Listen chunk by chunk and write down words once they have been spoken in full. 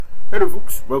Hello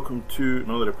folks, welcome to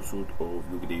another episode of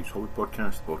Yogi Dave's Hobby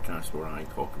Podcast, the podcast where I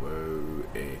talk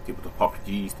about tabletop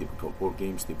RPGs, tabletop board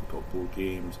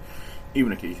games,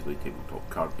 even occasionally tabletop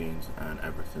card games, and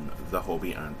everything the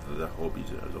hobby and the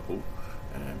hobbies as a whole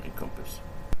encompass.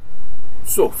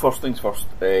 So, first things first,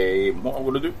 what I'm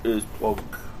going to do is plug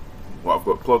what I've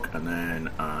got to plug, and then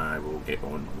I will get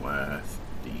on with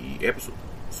the episode.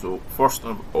 So, first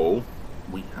of all,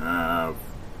 we have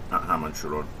at Hammond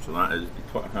Sharon. So that is the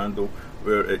Twitter handle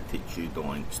where it takes you the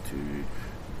links to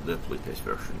the playtest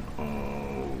version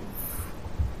of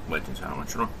Legends of Hammond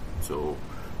Sharon. So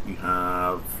we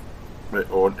have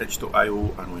it on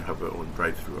itch.io and we have it on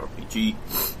DriveThruRPG,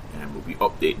 and we'll be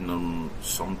updating them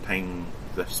sometime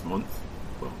this month.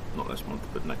 Well, not this month,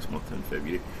 but next month in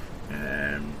February,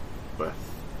 with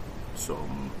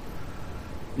some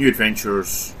new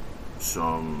adventures,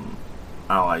 some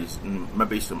allies,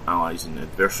 maybe some allies and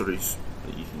adversaries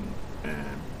that you can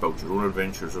build your own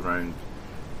adventures around.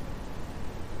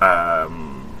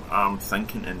 I'm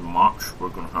thinking in March we're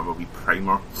going to have a wee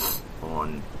primer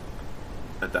on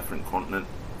a different continent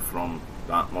from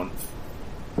that month,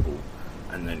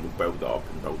 and then we'll build it up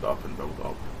and build up and build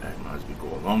up as we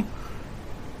go along.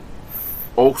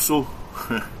 Also,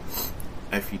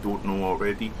 if you don't know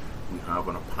already, we have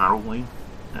an apparel line.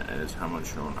 It is Hammond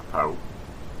Sharon Apparel.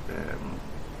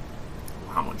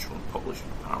 Hammond Sharon Publishing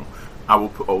Apparel. I will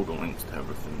put all the links to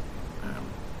everything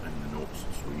in the notes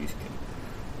so you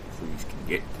can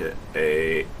get to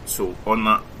it. So on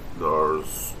that,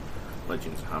 there's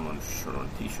Legends of Hammond Sharon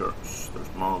t-shirts, there's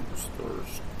mugs,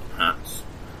 there's hats,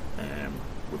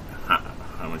 with the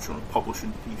Hammond Sharon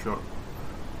Publishing t-shirt,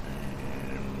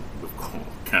 we've got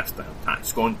Cast Iron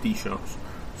Tax Gone t-shirts.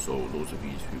 So those of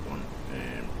you who want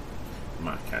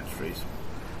my catchphrase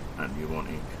and you want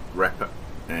to rep it,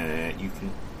 you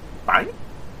can buy it.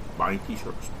 Buy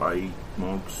t-shirts, buy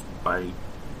mugs, buy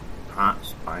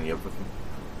hats, buy everything.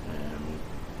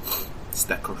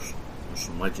 Stickers. There's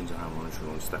some Legends of Hammond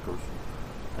Sharon stickers.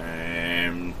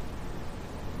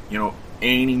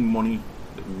 Any money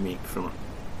that we make from it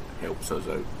helps us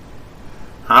out.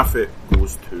 Half it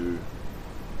goes to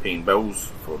paying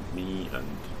bills for me,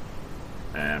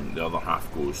 and the other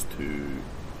half goes to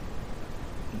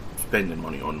spending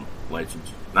money on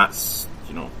Legends. That's,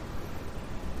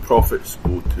 profits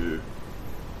go to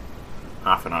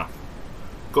half and half,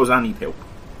 because I need help,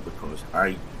 because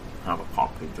I have a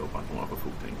part-time job, I don't have a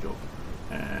full-time job,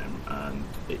 and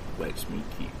it lets me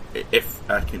keep, if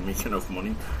I can make enough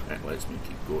money, it lets me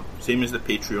keep going. Same as the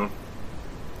Patreon,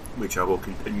 which I will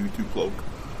continue to plug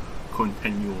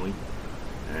continually.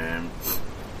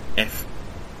 If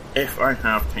I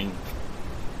have time,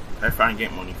 if I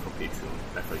get money from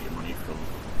Patreon, if I get money from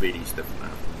various different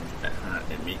avenues,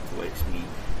 it lets me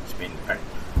spend time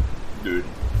doing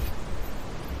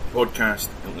podcast,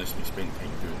 it lets me spend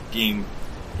time doing the game,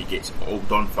 it gets it all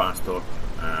done faster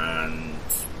and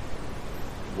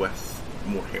with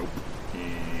more help.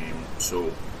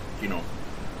 So,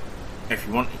 if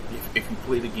you want, if you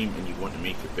play the game and you want to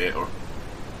make it better,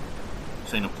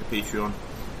 sign up to Patreon,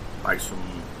 buy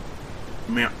some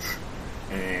merch.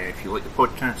 If you like the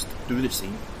podcast, do the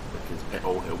same, because it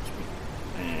all helps me.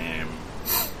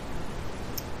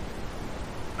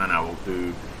 And I will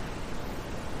do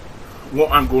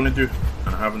what I'm going to do,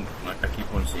 and I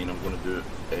keep on saying I'm going to do it,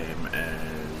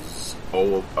 is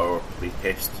all of our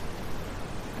playtest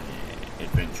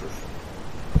adventures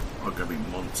are going to be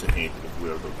months ahead of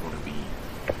where they're going to be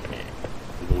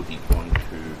loaded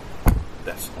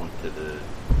onto the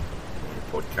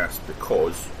podcast,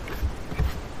 because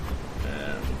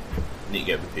need to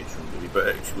get the Patreon with a bit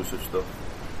of exclusive stuff.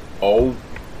 All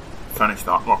finished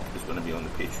artwork is going to be on the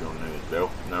Patreon now as well.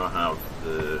 Now I have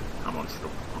the Hammond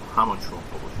Sharon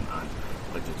Publishing and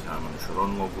Legends of Hammond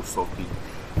Sharon logo sorted.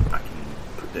 I can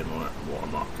put them on it and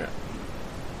watermark it.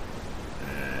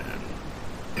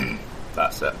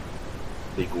 That's it.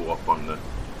 They go up on the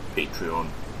Patreon,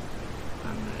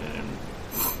 and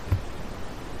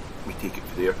we take it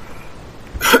to there.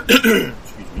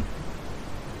 Excuse me.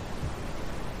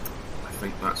 I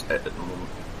think that's it at the moment.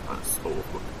 That's all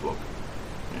I've got to plug.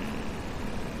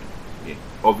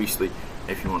 Obviously,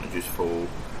 if you want to just follow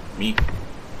me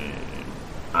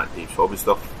at Dave's Hobby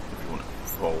Stuff, if you want to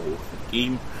follow the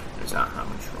game, it's at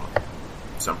Hammond Sharon.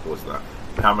 Simple as that.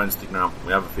 We have Instagram,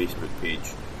 we have a Facebook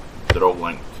page, they're all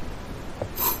linked.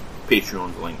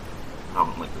 Patreon's linked. I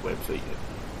haven't linked the website yet.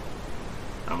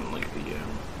 I haven't linked the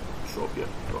shop yet,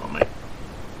 so I might,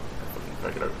 if I can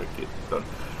figure out how to get it done.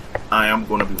 I am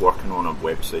going to be working on a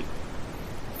website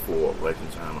for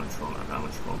Legends of Hammond Sharon and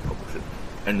Hammond Sharon Publishing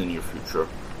in the near future.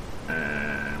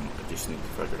 I just need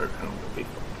to figure out how I'm going to pay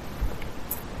for it.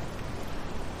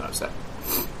 That's it.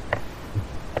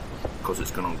 Because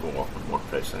it's going to go up on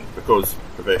WordPress things. Because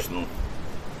professional,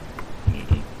 you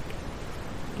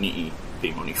need to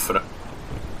pay money for it.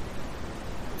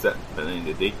 That's it. At the end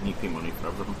of the day, you need to pay money for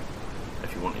everything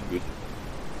if you want it good.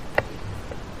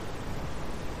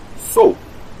 So,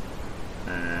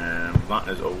 that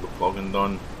is all the plugging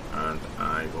done, and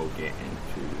I will get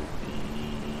into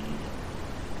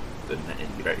the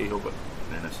nitty-gritty of it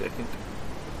in a second.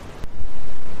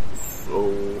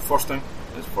 So, first thing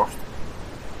is first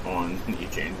on the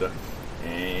agenda.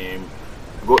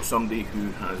 I've got somebody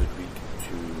who has agreed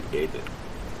to edit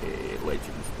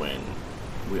Legends when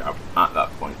we are at that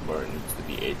point where it needs to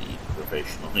be edited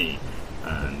professionally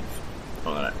and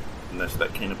all that, and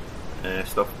that kind of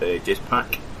stuff.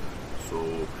 Jetpack.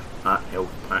 So at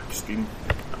Health Pack Stream,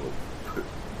 I will put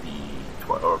the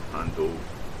Twitter handle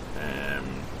in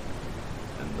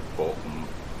the bottom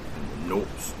in the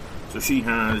notes. So she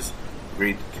has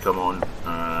agreed to come on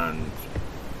and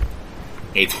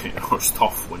edit her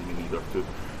stuff when we need her to.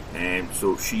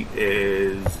 So she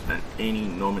is an any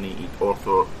nominated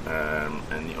author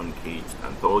in the Uncaged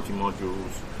anthology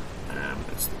modules.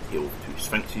 It's the Tale of Two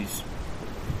Sphinxes.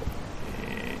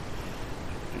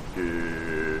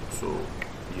 So,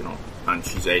 you know, and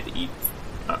she's edited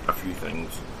a few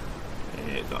things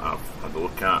that I've had a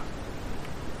look at.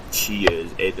 She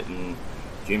is editing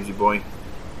Jamesy Boy,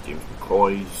 James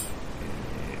McCoy's,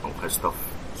 all his stuff.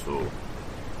 So,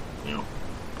 you know,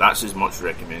 that's as much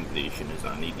recommendation as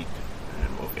I needed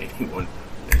of anyone.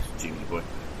 It's Jamesy Boy.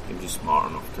 James is smart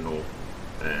enough to know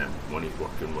when he's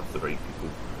working with the right people.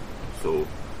 So,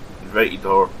 invited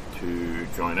her to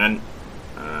join in,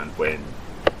 and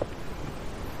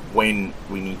when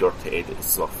we need her to edit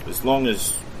stuff, as long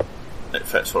as it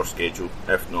fits her schedule.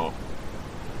 If not,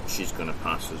 she's going to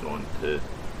pass us on to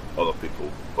other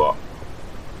people. But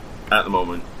at the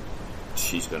moment,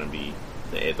 she's going to be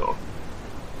the editor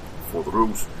for the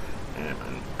rules and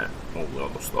all the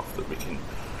other stuff that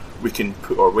we can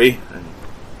put our way and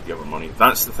give her money.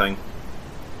 That's the thing.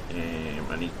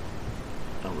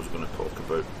 I was going to talk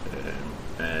about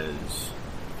is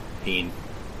paying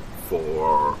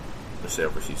for the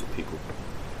services of people.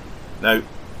 Now,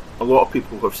 a lot of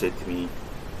people have said to me,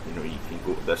 you know, you can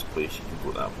go to this place, you can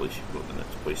go to that place, you can go to the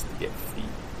next place to get free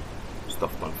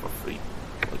stuff done for free,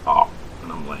 like art.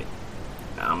 And I'm like,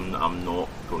 I'm not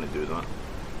going to do that,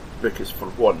 because for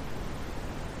one,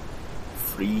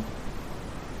 free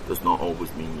does not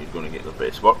always mean you're going to get the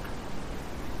best work.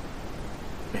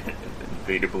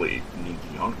 Invariably, it means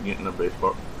you aren't getting the best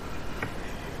work.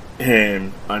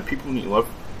 And people need to live.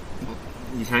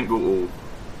 You can't go,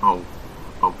 oh,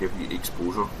 I'll give you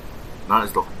exposure. That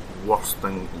is the worst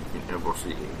thing you can ever say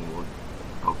to anyone.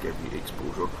 I'll give you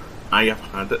exposure. I have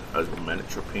had it as a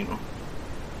miniature painter,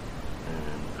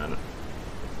 and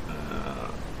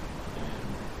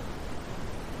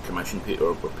commission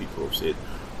painter, where people have said,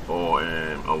 oh,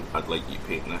 I'd like you to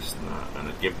paint this and that, and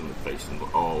I'd give them the price and go,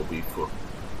 oh, I'll be for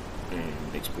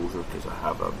exposure, because I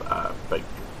have a big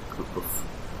group of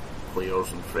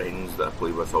players and friends that I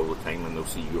play with all the time, and they'll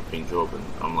see your paint job, and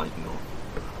I'm like, no,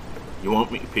 you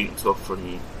want me to paint stuff for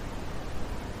you,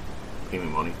 pay me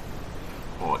money.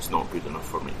 Oh, it's not good enough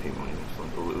for me to pay money.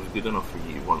 Well, it was good enough for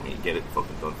you. You want me to get it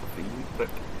fucking done for free, you prick.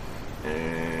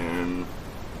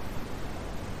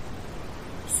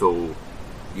 So,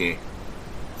 yeah,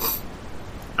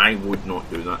 I would not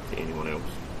do that to anyone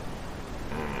else.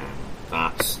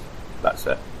 That's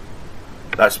it.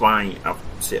 That's why I've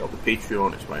set up the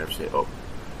Patreon. It's why I've set up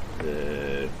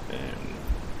the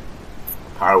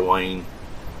Powerline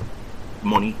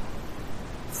money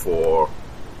to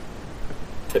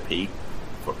pay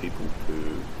for people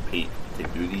to pay to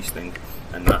do these things,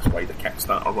 and that's why the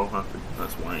Kickstarter will happen.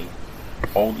 That's why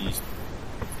all these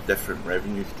different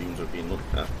revenue streams are being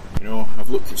looked at. You know, I've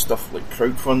looked at stuff like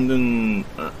crowdfunding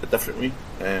a different way.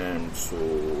 So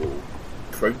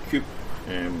Crowdcube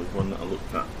was one that I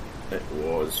looked at. It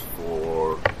was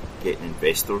for getting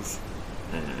investors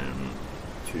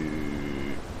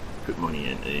to put money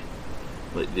into,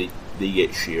 like they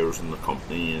get shares in the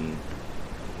company,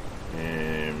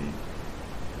 and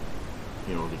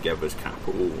you know, they give us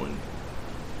capital and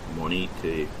money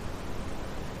to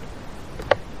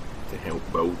help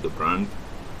build the brand.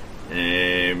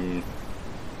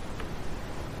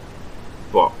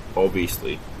 But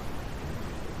obviously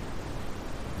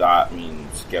that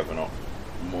means giving up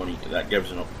money, that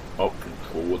gives up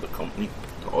control of the company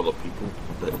to other people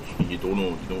that you don't know,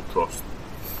 you don't trust,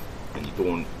 and you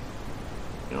don't,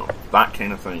 you know, that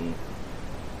kind of thing.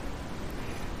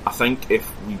 I think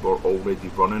if we were already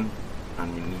running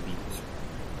and we needed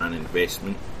an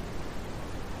investment,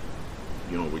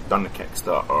 we've done the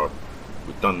Kickstarter,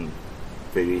 we've done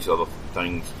various other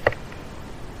things,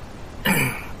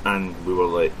 and we were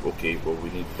like, okay, well, we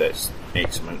need this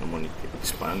X amount of money to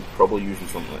expand. Probably using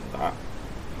something like that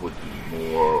would be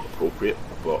more appropriate,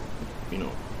 but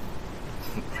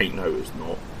right now it's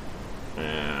not.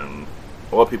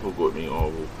 A lot of people go to me, oh,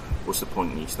 well, what's the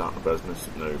point in you starting a business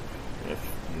now if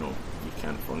you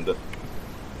can't fund it?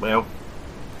 Well,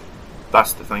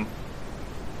 that's the thing.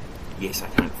 Yes, I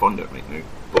can't fund it right now,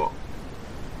 but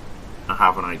I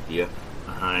have an idea.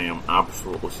 I am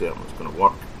absolutely certain it's going to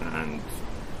work, and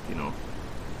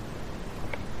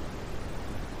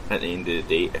at the end of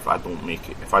the day, if I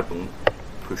don't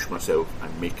push myself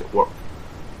and make it work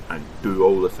and do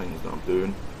all the things that I'm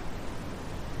doing,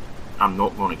 I'm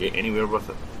not going to get anywhere with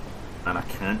it, and I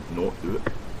can't not do it.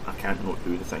 I can't not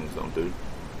do the things that I'm doing.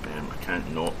 I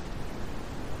can't not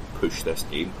push this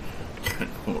game. I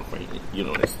can't not,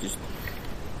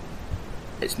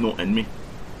 it's not in me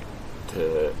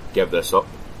to give this up.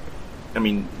 I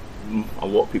mean, a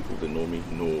lot of people that know me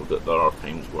know that there are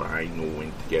times where I know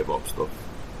when to give up stuff.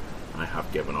 I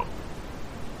have given up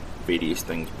various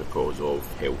things because of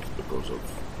health, because of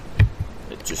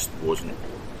it just wasn't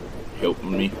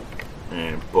helping me.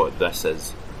 But this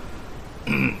is,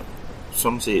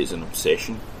 some say it's an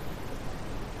obsession,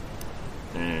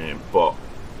 but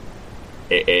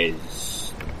it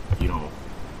is,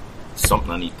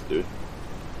 something I need to do.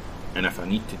 And if I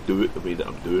need to do it the way that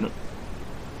I'm doing it,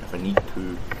 if I need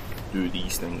to do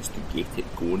these things to get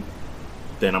it going,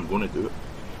 then I'm going to do it.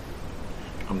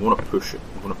 I'm going to push it.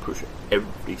 I'm going to push it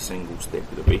every single step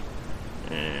of the way.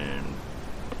 And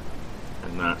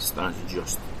that's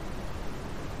just,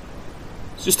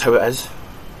 it's just how it is.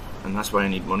 And that's why I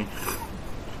need money.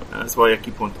 That's why I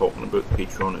keep on talking about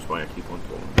Patreon. That's why I keep on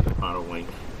talking about Paraline.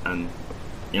 And,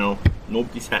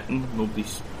 nobody's hitting,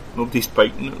 nobody's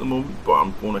biting at the moment, but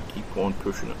I'm going to keep on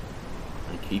pushing it.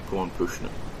 And keep on pushing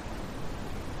it.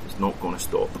 It's not going to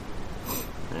stop.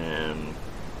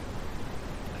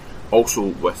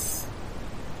 Also,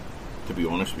 to be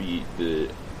honest with you, the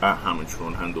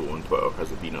 @HammondSharon handle on Twitter has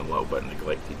been a little bit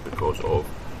neglected because of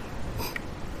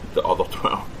the other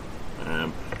Twitter.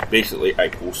 Basically, I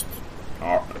post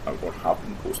art, or have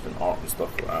been posting art and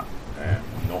stuff like that,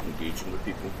 not engaging with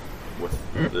people with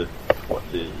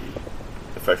the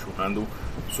official handle.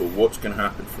 So what's going to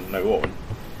happen from now on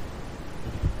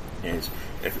is,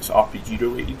 if it's RPG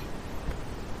related,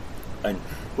 and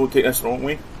don't take this the wrong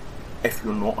way, if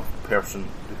you're not a person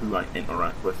who I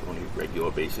interact with on a regular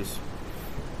basis,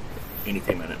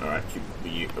 anytime I interact with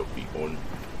you, it'll be on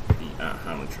the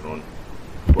 @HammondSharon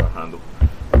Twitter handle.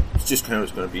 It's just how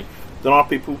it's going to be. There are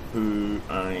people who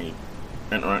I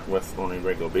interact with on a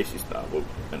regular basis that I will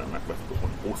interact with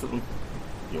on both of them.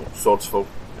 Swordsfall,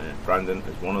 Brandon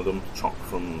is one of them. Chuck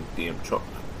from DM Chuck,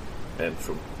 and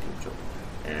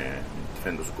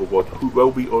Defenders of Gobod, who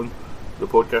will be on the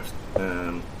podcast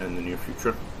in the near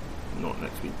future. Not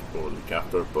next week or the week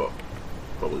after, but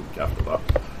probably the week after that.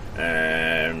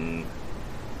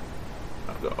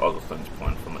 I've got other things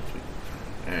planned for next week,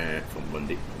 from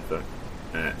Monday, in fact.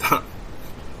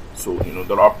 So,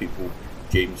 there are people,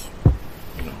 James,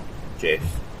 Jess,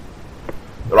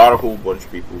 there are a whole bunch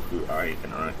of people who I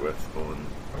interact with on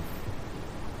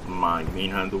my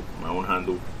main handle, my own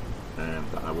handle,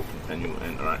 that I will continue to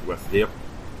interact with there.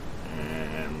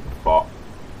 But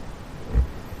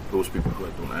those people who I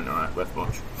don't interact with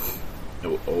much, it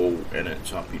will all, and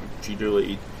it's RPG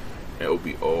related, it will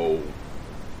be all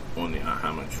on the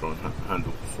 @HammondSharon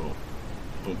handle. So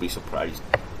don't be surprised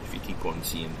if you keep on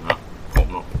seeing that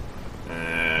popping up,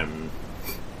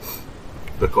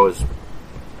 because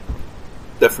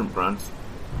different brands,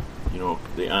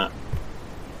 the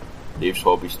Dave's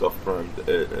Hobby Stuff brand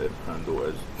handle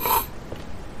is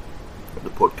the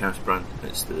podcast brand.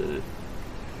 It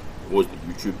was the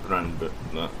YouTube brand, but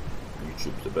that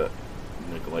YouTube's a bit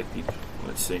neglected,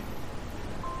 let's say.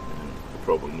 We'll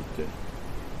probably need to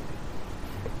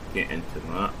get into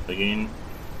that again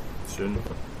soon.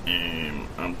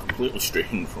 I'm completely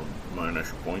straying from my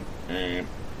initial point.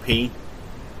 Pay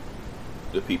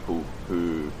the people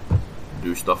who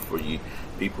do stuff for you,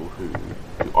 people who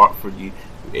do art for you,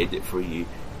 who edit for you,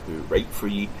 who write for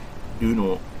you. Do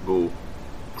not go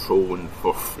trolling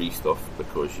for free stuff,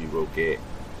 because you will get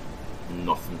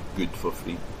nothing good for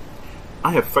free.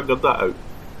 I have figured that out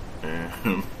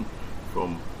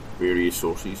from various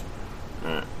sources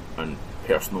and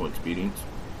personal experience.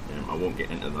 I won't get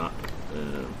into that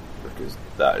because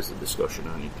that is a discussion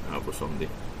I need to have with somebody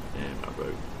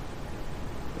about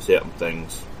certain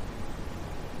things,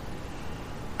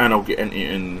 and I'll get into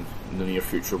it in the near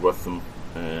future with them.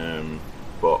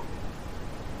 But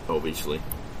obviously.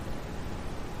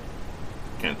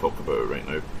 Can't talk about it right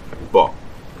now. But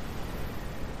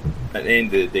at the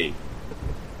end of the day,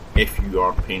 if you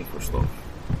are paying for stuff,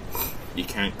 you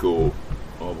can't go,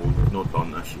 oh well, you've not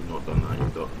done this, you've not done that,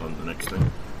 you've not done the next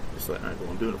thing. It's like,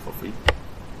 I'm doing it for free.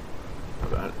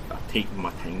 I've taken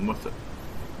my time with it,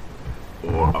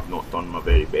 or I've not done my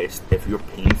very best. If you're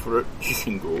paying for it, you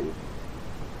can go,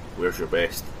 where's your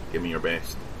best? Give me your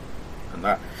best. And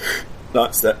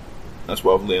that's it. That's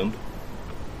what I've learned.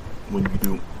 When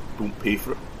you don't pay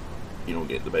for it, you don't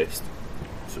get the best.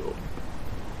 So,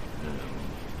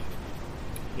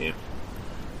 yeah,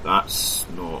 that's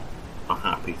not a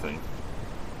happy thing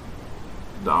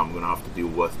that I'm going to have to deal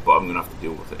with, but I'm going to have to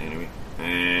deal with it anyway.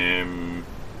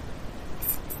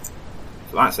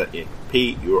 So that's it, yeah.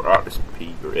 Pay your artists,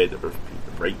 pay your editors, pay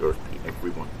the writers, pay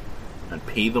everyone, and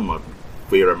pay them a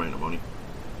fair amount of money.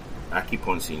 I keep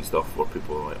on seeing stuff where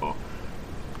people are like, oh,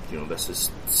 you know, this is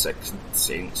 6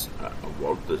 cents a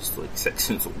word. That's like 6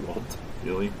 cents a word,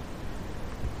 really.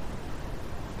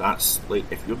 That's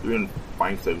like, if you're doing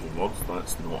 5,000 words,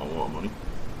 that's not a lot of money.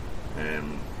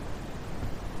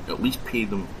 At least pay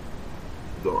them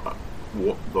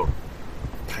what their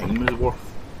time is worth.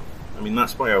 I mean,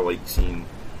 that's why I like seeing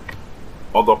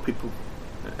other people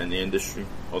in the industry,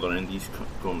 other indies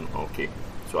going, okay,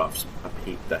 so I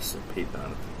paid this, I paid that.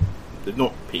 They've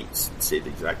not said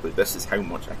exactly, this is how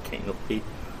much I kind of pay,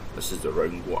 this is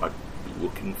around what I'd be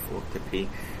looking for to pay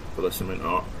for this amount of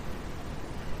art.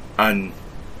 And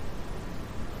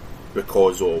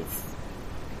because of,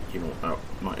 you know,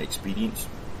 my experience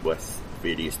with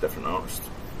various different artists,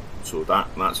 so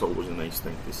that's always a nice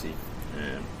thing to see.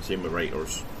 Same with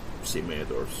writers, same with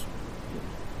editors.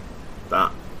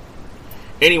 That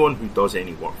anyone who does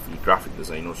any work for you, graphic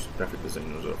designers are a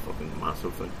fucking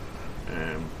massive thing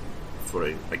for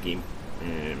a game.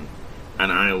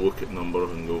 And I look at numbers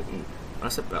and go,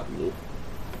 that's a bit low.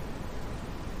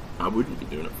 I wouldn't be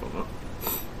doing it for that.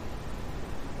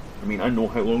 I mean, I know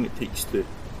how long it takes to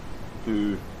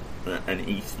do an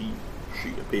A3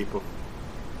 sheet of paper,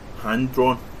 hand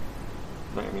drawn.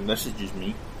 I mean, this is just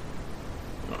me.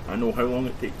 I know how long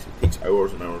it takes. It takes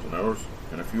hours and hours and hours.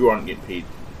 And if you aren't getting paid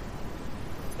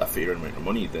a fair amount of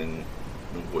money, then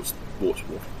you know, what's worth?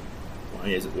 Why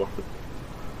is it worth it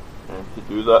to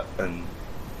do that and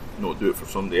not do it for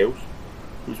somebody else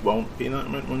who's willing to pay that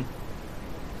amount of money?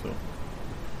 So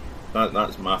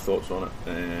that's my thoughts on it.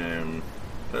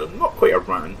 Not quite a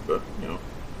rant, but you know,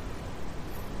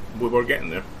 we were getting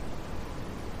there.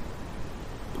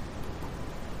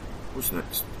 What's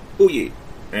next? Oh yeah,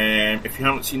 if you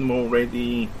haven't seen them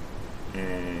already,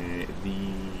 the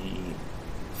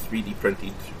 3D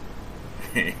printed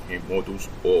models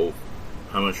of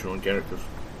Hammerstone characters.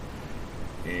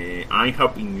 I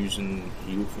have been using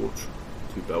Hero Forge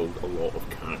to build a lot of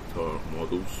character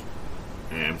models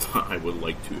that I would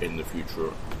like to in the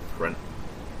future print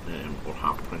or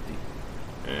have printed.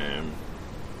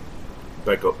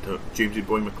 Big up to Jamesy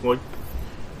Boy McCloy,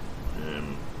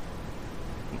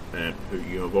 who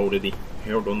you have already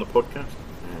heard on the podcast.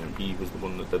 He was the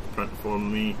one that did the print for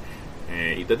me.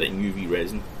 He did it in UV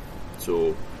resin,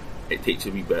 so it takes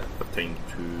a wee bit of time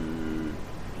to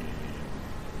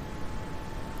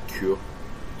cure.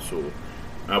 So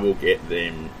I will get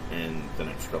them in the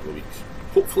next couple of weeks.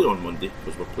 Hopefully on Monday,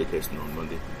 because we're playtesting on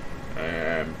Monday.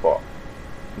 But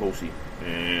we'll see.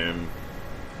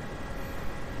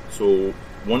 So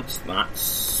once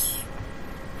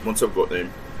I've got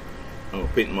them, I'll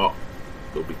paint them up.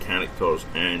 There'll be characters,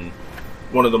 and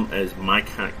one of them is my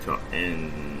character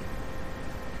in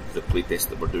the playtest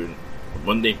that we're doing on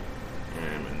Monday,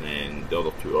 and then the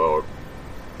other two are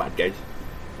bad guys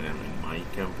in my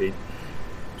campaign.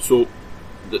 So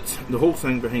the whole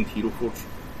thing behind Hero Forge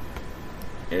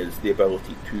is the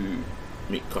ability to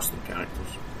make custom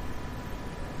characters.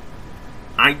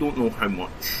 I don't know how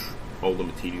much all the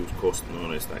materials cost and all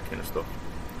this, that kind of stuff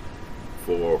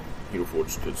for Hero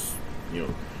Forge, because you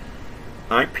know,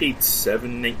 I paid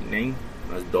 $7.99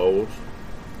 as dollars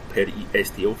per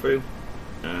STL file,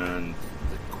 and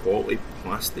the quality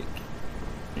plastic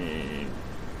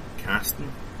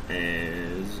casting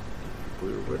is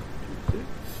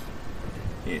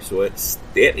so it's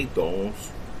 $30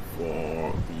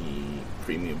 for the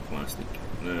premium plastic.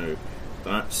 Now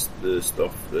that's the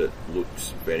stuff that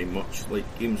looks very much like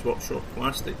Games Workshop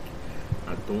plastic.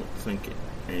 I don't think it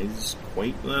is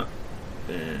quite that,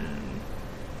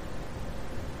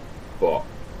 but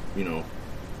you know,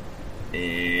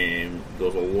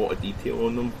 there's a lot of detail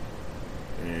on them,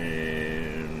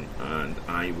 and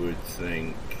I would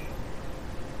think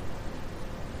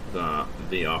that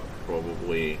they are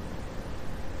probably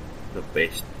the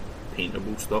best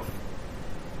paintable stuff,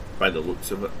 by the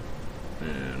looks of it.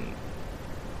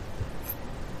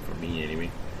 For me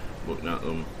anyway, looking at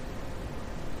them,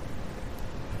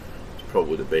 it's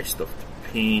probably the best stuff to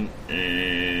paint.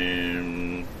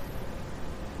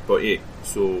 But yeah,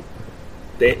 so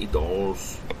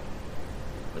 $30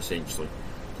 essentially,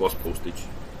 plus postage,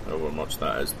 however much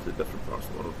that is to different parts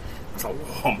of the world. That's a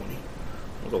lot of money.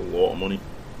 That's a lot of money.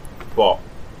 But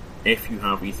if you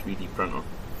have a 3D printer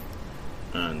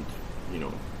and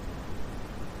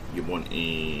you want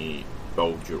to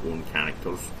build your own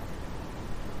characters,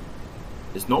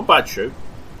 it's not a bad shout,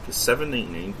 because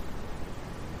 $7.99,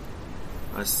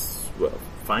 that's what,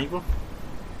 $5,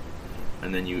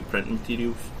 and then you get printing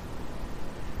materials.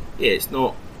 Yeah, it's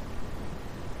not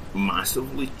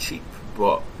massively cheap,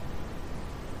 but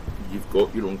you've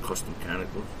got your own custom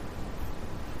characters,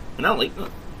 and I like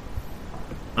that.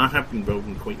 I have been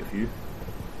building quite a few,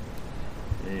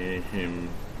 and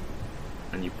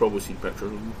you've probably seen pictures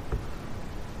of them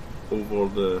over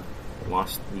the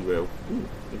last wee while. Ooh,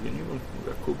 there's a new one. We've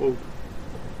got a kobold.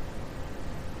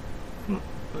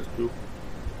 That's cool.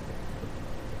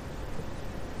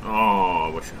 Oh, I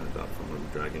wish I had that from the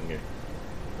dragon guy.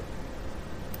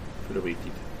 Could have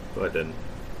waited, but I didn't.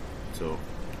 So,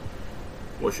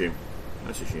 what a shame.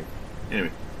 That's a shame.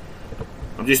 Anyway,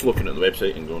 I'm just looking at the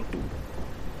website and going, ooh,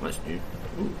 that's new.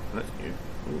 Ooh, that's new.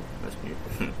 Ooh, that's new.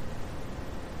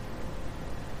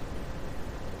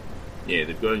 Yeah,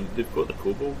 they've got the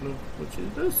kobold now, which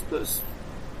is that's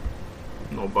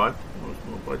not bad. That's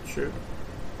not a bad shirt.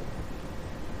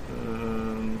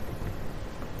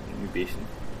 New basin.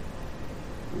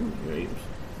 Ooh, new items.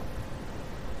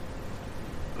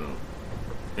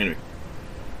 Anyway,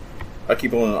 I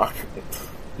keep on.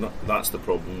 That's the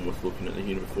problem with looking at the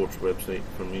Hero Forge website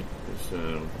for me. Is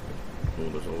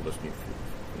there's all this new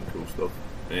cool stuff.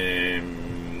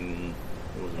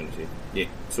 What was I going to say? Yeah,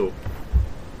 so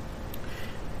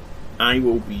I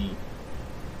will be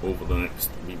over the next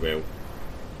wee while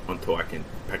until I can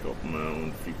pick up my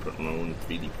own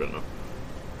 3D printer.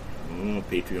 Oh,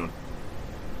 Patreon.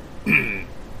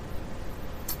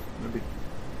 maybe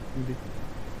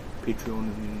Patreon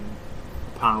and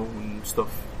PAL and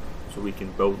stuff, so we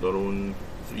can build our own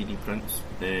 3D prints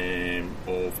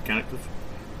of characters.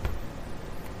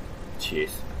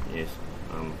 Yes.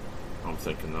 I'm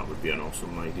thinking that would be an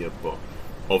awesome idea, but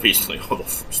obviously other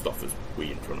stuff is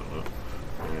way in front of that.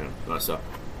 That's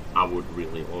I would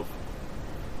really love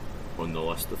on the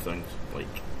list of things,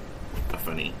 like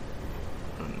Affinity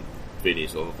and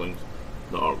various other things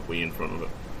that are way in front of it.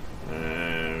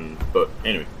 But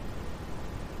anyway,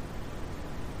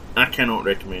 I cannot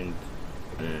recommend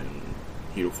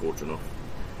Hero Forge enough.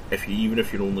 Even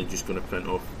if you're only just going to print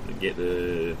off and get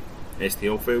the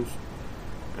STL files,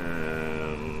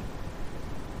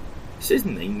 it says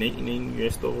 $9.99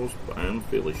 US, but I am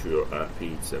fairly sure I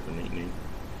paid $7.99.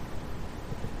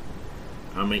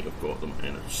 I might have got them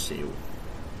in a sale.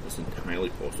 It's entirely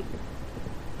possible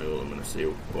I got them in a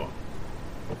sale, but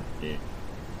yeah.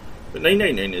 But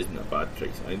 $9.99 isn't a bad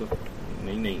price either.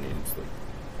 $9.99 is like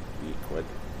 £8.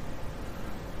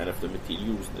 And if the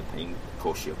materials at the time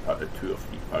cost you about £2 or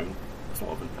 £3, it's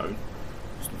 £11.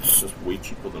 It's just way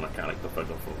cheaper than a character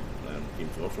figure from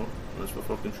Games Workshop. That's for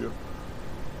fucking sure.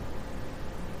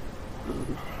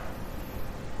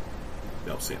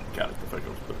 They'll say character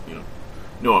figures, but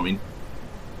no, I mean,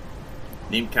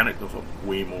 name characters are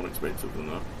way more expensive than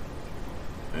that.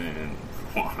 And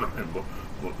from what I remember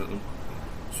looking at them,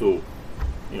 so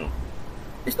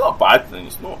it's not a bad thing.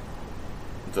 It's not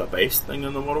the best thing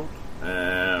in the world.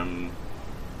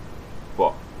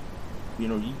 But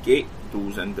you get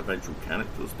those individual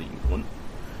characters that you want.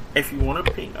 If you want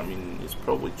to paint, I mean, it's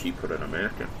probably cheaper in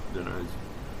America than it is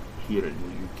here in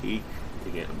the UK to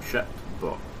get them shipped.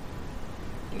 But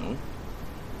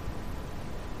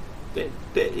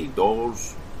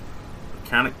 $30 a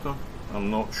character. I'm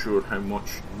not sure how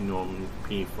much you normally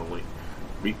pay for like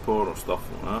Reaper or stuff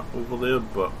like that over there,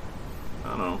 but I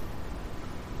don't know.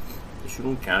 It's your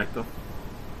own character.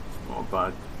 It's not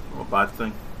a bad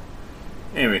thing.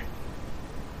 Anyway,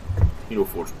 Hero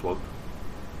Forge plug.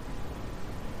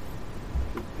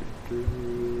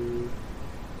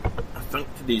 I think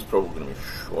today's probably going to be a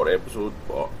short episode,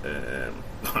 but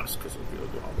that's because I really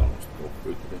don't have that much to talk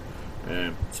about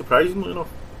today. Surprisingly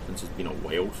enough, since it's been a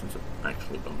while since I've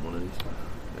actually done one of these.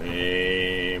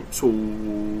 So,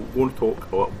 we're going to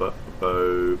talk a little bit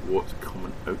about what's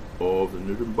coming out of the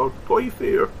Nuremberg Toy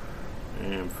Fair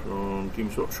from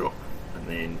Games Workshop, and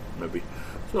then maybe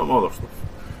some other stuff.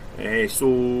 So,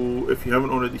 if you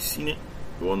haven't already seen it,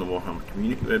 go on the Warhammer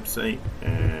community website.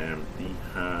 They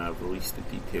have released the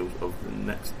details of the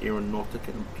next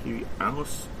Aeronautica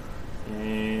Imperialis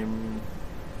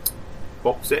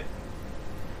box set.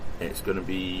 It's going to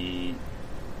be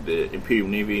the Imperial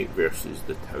Navy versus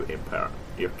the Tau Empire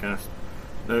Aircast.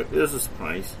 Now, there's a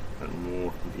surprise and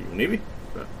more Imperial Navy,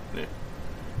 but yeah.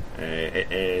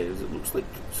 It looks like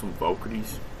some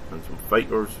Valkyries and some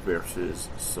fighters versus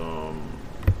some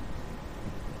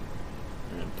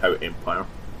Tau Empire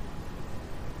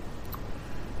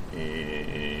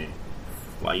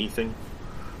fly thing.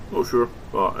 Not sure,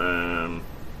 but I'll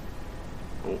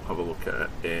have a look at it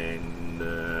in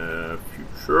the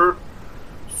future.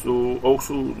 So,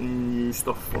 also new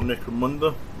stuff for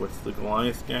Necromunda with the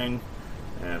Goliath gang.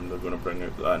 They're going to bring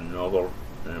out another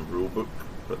rule book,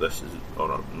 but this is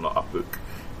not a book.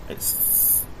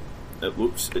 It's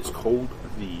called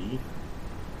the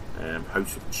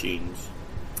House of Chains,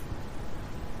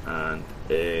 and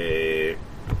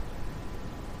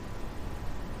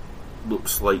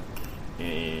looks like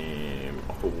a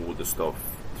whole load of stuff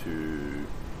to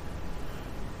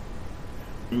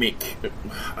make.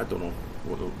 I don't know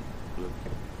what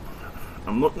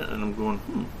I'm looking at it and I'm going,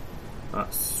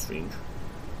 that's strange.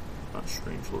 That's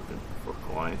strange looking for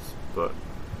Goliath, but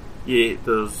yeah, it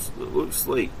looks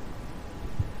like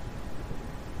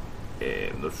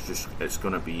it's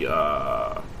going to be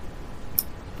I'm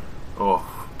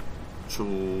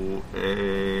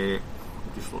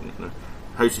just looking at now.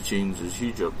 House of Chains is a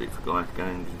huge update for Goliath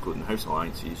gangs, including House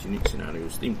Alliances, unique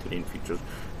scenarios, themed terrain features,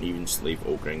 and even slave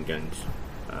all-ground gangs.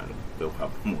 And they'll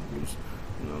have more news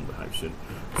on the house soon.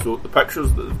 So the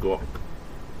pictures that they've got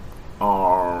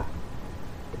are,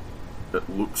 it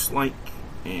looks like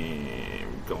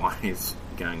Goliath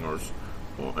gangers.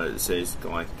 It says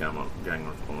Goliath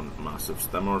gangers on massive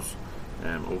stimmers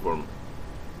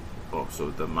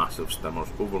the massive stimmers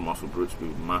over muscle brutes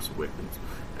with massive weapons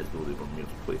as though they were mere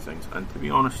playthings. And to be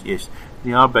honest, yes,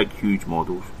 they are big, huge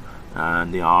models,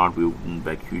 and they are wielding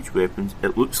big, huge weapons.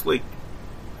 It looks like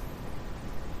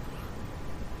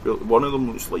one of them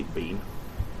looks like Bane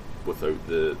without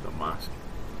the mask.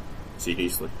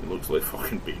 Seriously, it looks like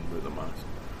fucking Bane with the mask.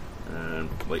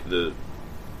 Like the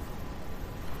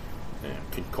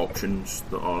concoctions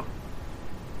that are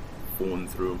flowing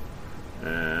through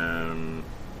him,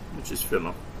 which is fair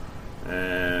enough.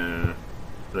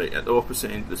 Right, at the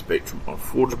opposite end of the spectrum are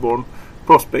Forgeborn,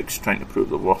 prospects trying to prove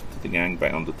their worth to the gang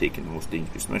by undertaking the most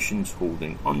dangerous missions,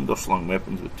 holding underslung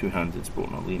weapons with two hands and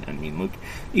sporting a lean and mean look.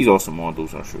 These awesome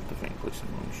models are sure to find place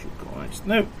among the shoot Goliaths.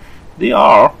 Now, they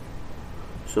are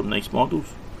some nice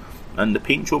models, and the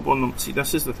paint job on them, see,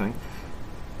 this is the thing.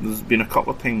 There's been a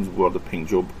couple of times where the paint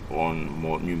job on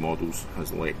new models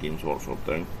has let Games Workshop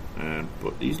down,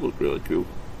 but these look really cool.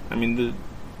 I mean,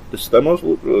 the stimmers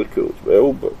look really cool as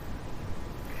well, but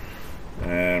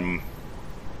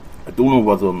I don't know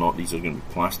whether or not these are going to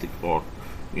be plastic or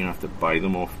you're going to have to buy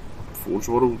them off Forge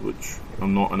World, which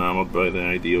I'm not enamoured by the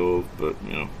idea of, but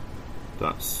you know,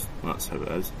 that's how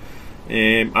it is.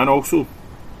 And also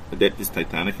Adeptus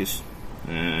Titanicus,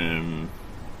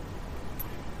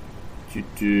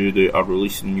 they are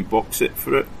releasing a new box set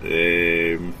for it,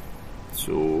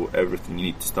 so everything you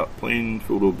need to start playing,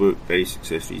 full rulebook, dice,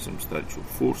 accessories and substantial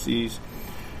forces,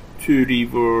 2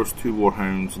 Reavers, 2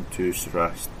 Warhounds and 2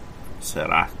 Cerastus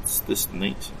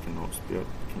Knights. I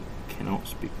cannot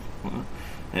speak like that.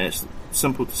 It's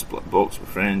simple to split a box with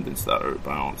a friend and start out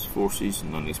balanced forces,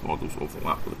 and none of these models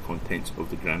overlap with the contents of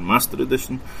the Grandmaster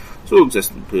Edition, so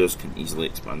existing players can easily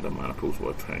expand their mana pools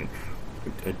while trying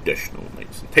additional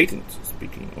Knights and Titans.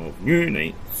 Speaking of new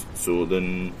Knights, so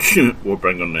then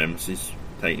Warbringer Nemesis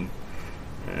Titan,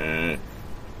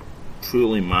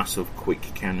 truly massive quick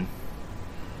cannon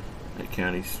it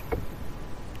carries,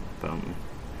 apparently.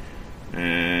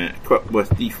 Equipped with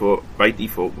by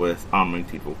default with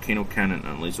arm-mounted volcano cannon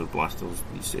and laser blasters.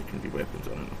 These secondary weapons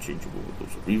are interchangeable with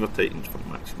those of Reaver Titans for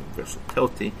maximum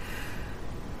versatility.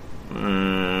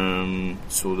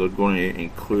 So they're going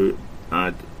to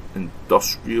add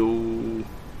industrial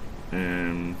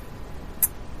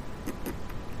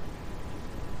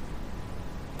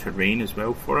terrain as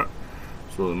well for it.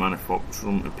 So the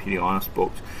Manufacturum Imperialis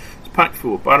box is packed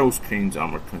full of barrels, cranes,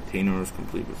 armoured containers,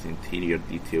 complete with the interior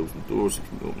details and doors that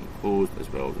can be opened and closed, as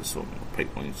well as assortment of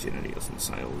pipelines, generators and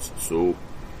silos. So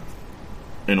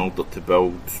in order to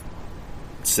build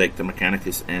Sector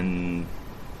Mechanicus in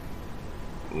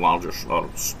larger or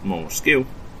smaller scale,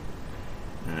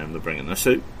 they're bringing this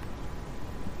out.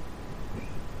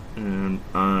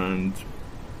 And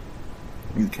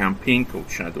new campaign called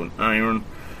Shadow and Iron.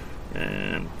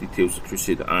 Details of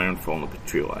Crusade of Iron following the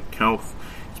betrayal at Calth.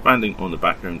 It's Expanding on the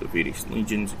background of various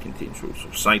legions, it contains rules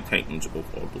for side titans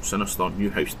of Ordo Sinister,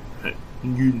 new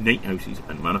night houses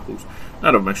and manacles, and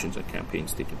other missions and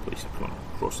campaigns taking place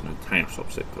across an entire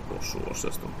subsector or solar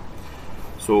system.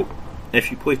 So, if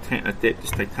you play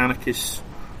Adeptus Titanicus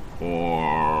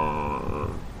or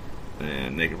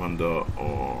Negromunda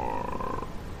or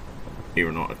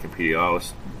Aeronautica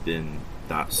Imperialis, then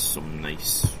that's some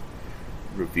nice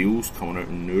reveals coming out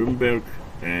in Nuremberg.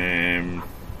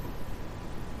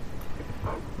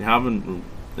 They haven't,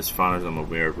 as far as I'm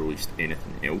aware, released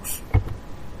anything else,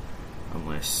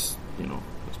 unless,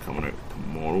 it's coming out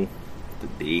tomorrow,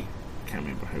 today. Can't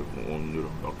remember how long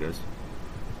Nuremberg is.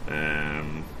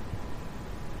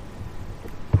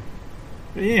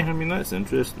 But yeah, I mean, that's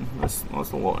interesting. That's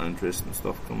a lot of interesting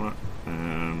stuff coming up. I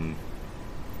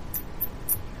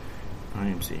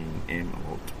am saying M a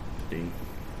lot today.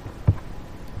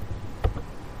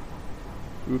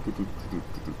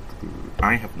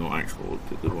 I have not actually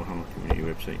looked at the Warhammer community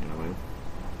website in a while.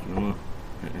 Do you know what?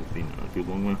 It has been a good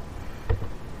long while.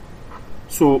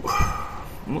 So,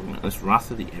 I'm looking at this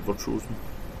Wrath of the Everchosen.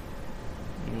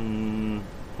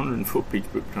 104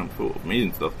 page book crammed full of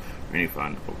amazing stuff. Many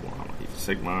fan of Warhammer Age of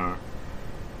Sigmar.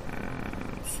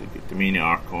 So you get Domain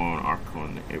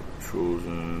Archon, the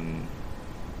Everchosen.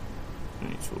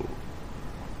 Right, so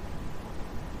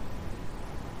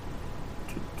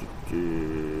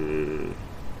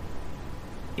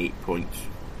 8 points,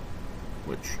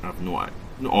 which I have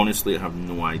honestly I have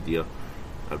no idea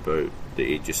about the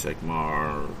Age of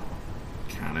Sigmar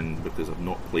canon because I've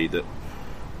not played it.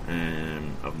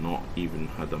 I've not even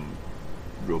had a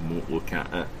remote look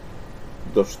at it.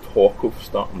 There's talk of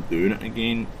starting doing it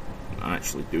again,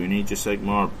 actually doing Age of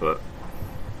Sigmar, but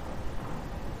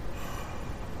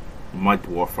my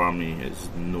dwarf army is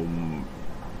no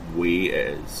way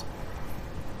it is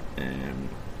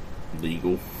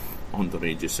legal under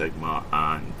Age of Sigmar,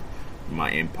 and my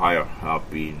empire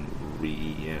have been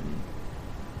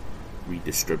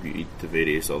redistributed to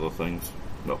various other things.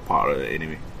 Well, part of it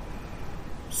anyway.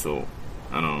 So,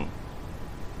 I don't know.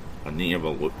 I need to have a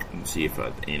look and see if I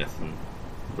had anything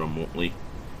remotely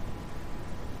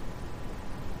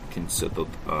considered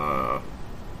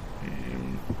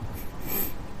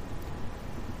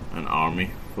an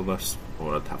army for this,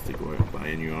 or I'd have to go out and buy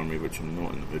a new army, which I'm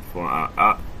not in the mood for.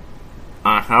 I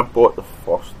have bought the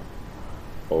first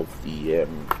of the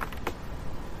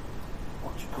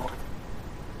what you call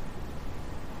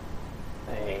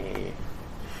it?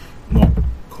 Not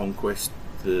Conquest,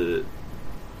 the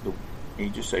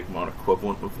Age of Sigmar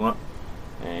equivalent of that.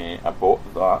 I bought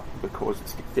that because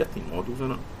it's got 13 models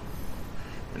in it,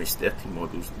 and it's 13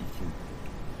 models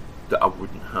that I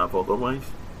wouldn't have otherwise.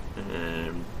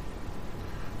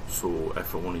 So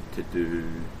if I wanted to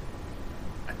do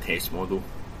a test model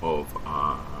of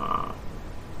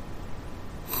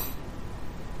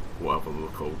whatever they were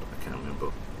called, I can't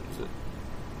remember.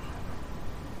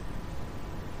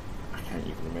 I can't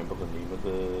even remember the name of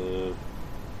the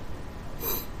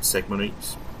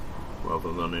Sigmarites,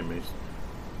 whatever their name is.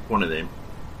 One of them,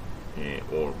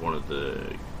 or one of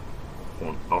the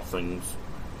Earthlings.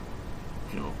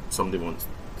 Somebody wants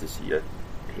to see a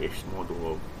test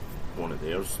model of one of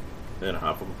theirs, then I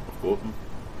have them, I've got them,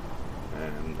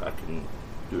 and I can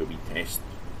do a wee test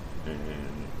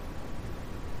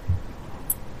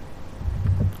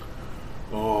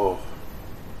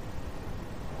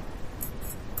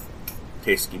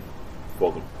test scheme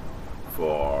for them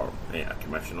for a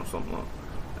commission or something like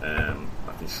that.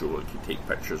 I can show it, I can take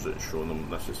pictures and show them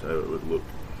this is how it would look.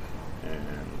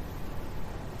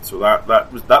 So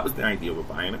that was the idea of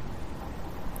buying it.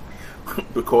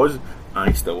 Because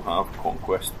I still have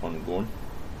Conquest ongoing.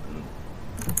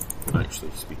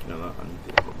 Actually, speaking of that, I need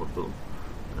to have a word with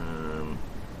them.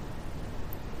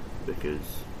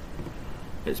 Because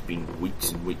it's been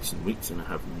weeks and weeks and weeks and I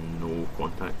have no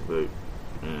contact about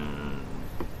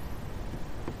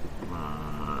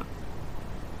my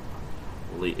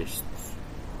latest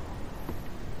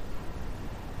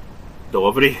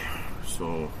delivery.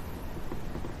 So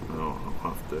I'll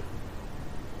have to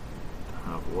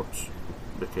have words,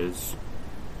 because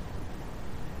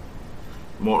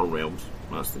Mortal Realms,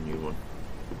 that's the new one.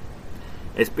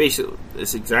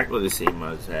 It's exactly the same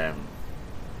as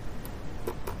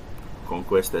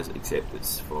Conquest is, except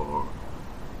it's for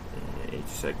Age of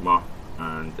Sigmar,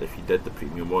 and if you did the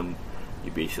premium one,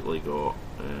 you basically got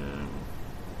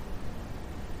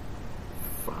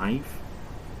 4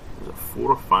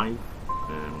 or 5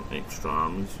 extra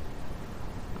armies,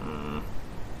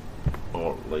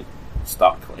 or like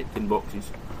start collecting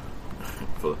boxes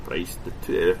for the price. I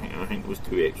think it was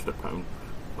 £2 extra per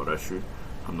issue.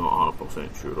 I'm not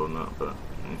 100% sure on that, but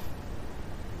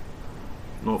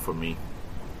not for me,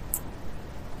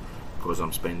 because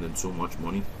I'm spending so much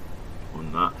money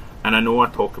on that. And I know I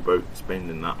talk about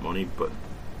spending that money, but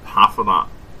half of that,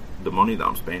 the money that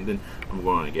I'm spending, I'm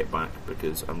going to get back,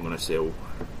 because I'm going to sell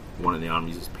one of the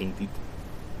armies as painted.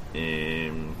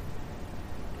 I'm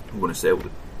going to sell the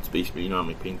Space Marine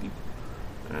army painted.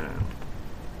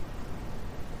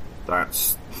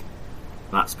 That's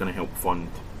going to help fund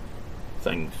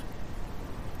things.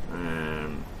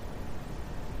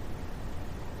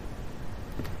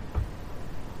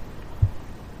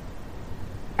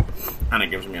 And it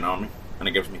gives me an army, and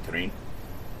it gives me terrain.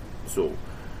 So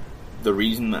the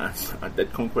reason that I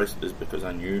did Conquest is because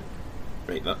I knew,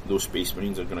 right, that those Space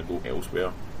Marines are going to go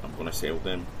elsewhere. I'm going to sell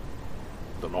them.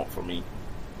 They're not for me.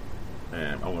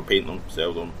 I'm going to paint them,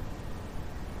 sell them.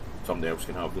 Somebody else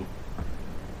can have them.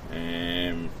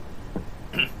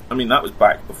 I mean, that was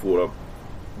back before I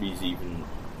was even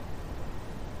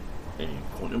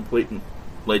contemplating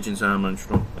Legends of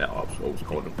Amundstrom. Well, I was always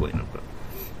contemplating it, but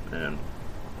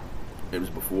it was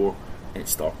before it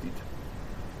started.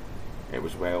 It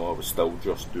was while I was still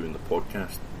just doing the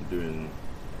podcast and doing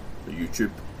the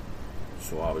YouTube.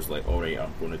 So I was like, alright,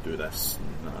 I'm going to do this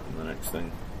and that and the next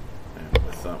thing. And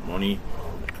with that money,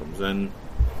 when it comes in.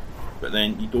 But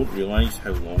then you don't realise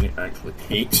how long it actually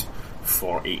takes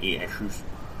for 80 issues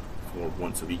for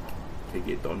once a week to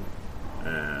get done.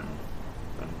 And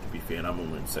to be fair, I'm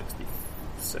only in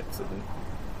 66, I think,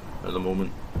 at the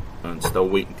moment, and still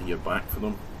waiting to hear back from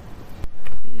them.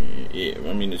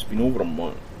 I mean, it's been over a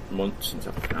month since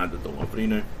I've had the delivery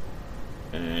now.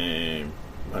 I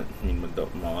mean, my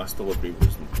last delivery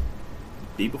was the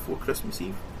day before Christmas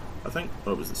Eve, I think,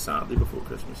 or it was the Saturday before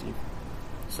Christmas Eve.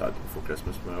 Saturday before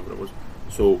Christmas, whatever it was.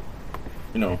 So,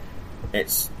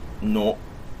 it's not,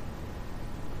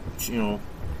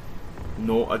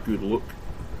 not a good look.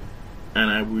 And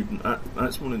I wouldn't,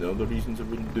 that's one of the other reasons I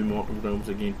wouldn't do Mortal Realms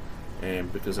again,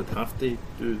 because I'd have to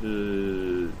do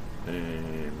the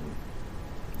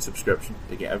subscription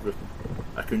to get everything.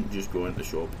 I couldn't just go into the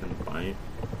shop and buy it.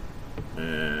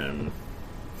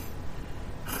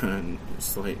 And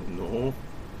it's like, no,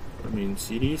 I mean,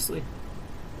 seriously,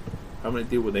 having to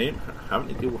deal with them, having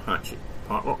to deal with Hatchet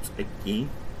Partworks again.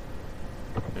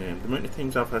 The amount of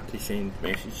times I've had to send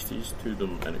messages to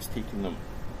them and it's taken them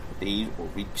days or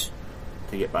weeks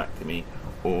to get back to me,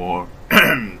 or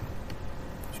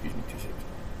excuse me, 2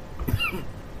 seconds.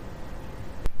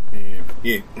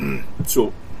 Yeah,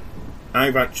 so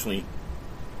I've actually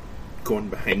gone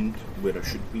behind where I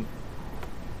should be,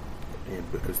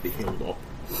 because they held up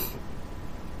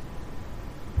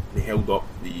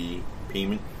the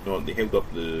payment, no, they held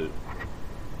up the,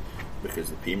 because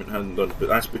the payment hadn't done, but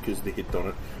that's because they had done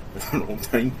it at the wrong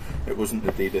time. It wasn't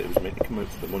the day that it was meant to come out,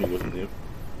 so the money wasn't there.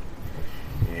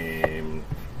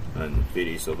 And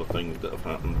various other things that have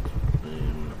happened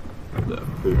that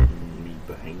have put me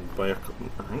behind by a couple,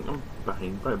 I think I'm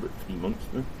behind by about 3 months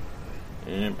now.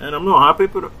 And I'm not happy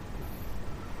about it.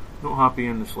 Not happy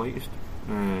in the slightest.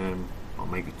 Or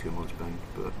maybe 2 months behind,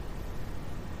 but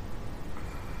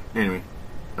anyway,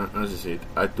 as I said,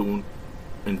 I don't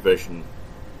envision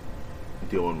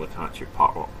dealing with Hatchet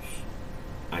Partworks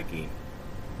again,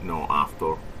 not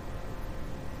after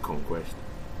Conquest,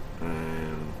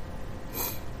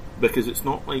 because it's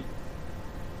not like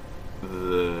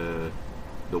the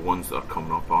ones that are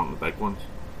coming up aren't the big ones,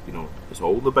 it's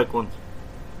all the big ones,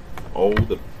 all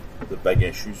the big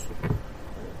issues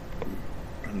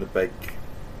and the big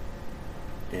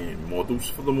models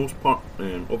for the most part.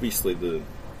 Obviously the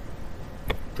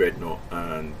Dreadnought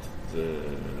and the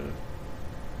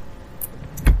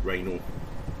Rhino,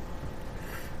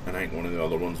 and I think one of the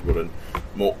other ones were in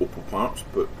multiple parts,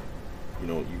 but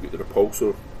you get the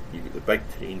repulsor, you get the big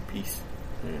terrain piece,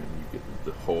 and you get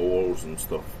the haulers and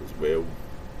stuff as well.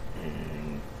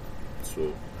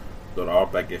 So there are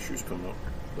big issues coming up,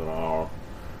 there are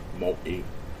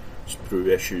multi-sprue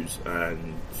issues,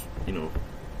 and you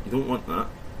don't want that.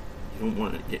 You don't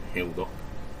want it to get held up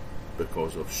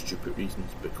because of stupid reasons,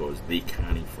 because they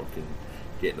can't fucking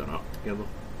get their act together,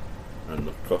 and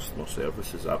their customer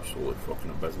service is absolutely fucking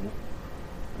abysmal.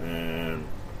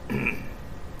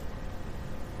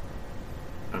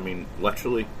 I mean,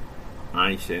 literally,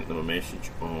 I sent them a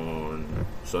message on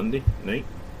Sunday night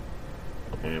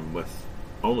with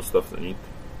all the stuff they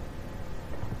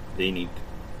need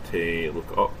to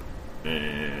look up,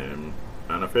 and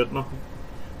I've heard nothing.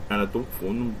 And I don't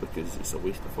phone them because it's a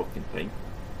waste of fucking time,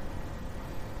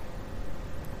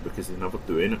 because they never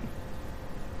do anything.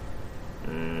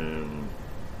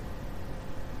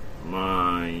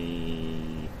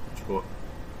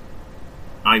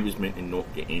 I was meant to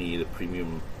not get any of the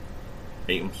premium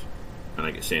items and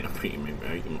I get sent a premium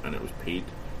item and it was paid,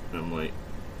 and I'm like,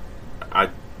 I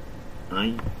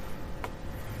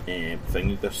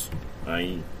thingied this.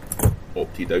 I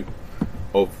opted out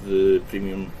of the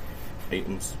premium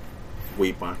items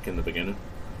way back in the beginning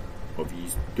of you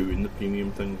doing the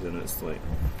premium things, and it's like,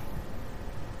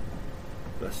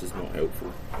 this is not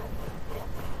helpful.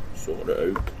 Sort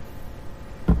it out.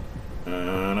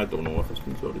 And I don't know if it's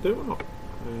been sorted out or not,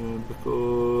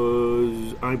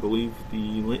 because I believe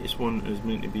the latest one is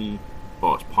meant to be,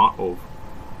 well, it's part of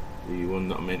the one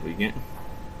that I'm meant to be getting,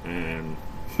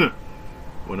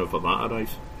 whenever that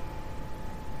arrives.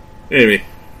 Anyway,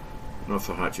 enough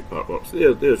of Hatchet Park Works.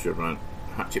 There's your rant.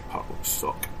 Hatchet Park Works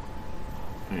suck,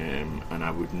 and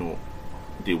I would not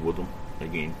deal with them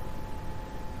again.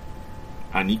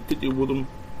 I need to deal with them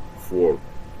for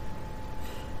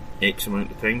X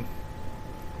amount of time,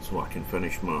 so I can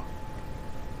finish my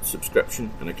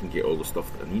subscription and I can get all the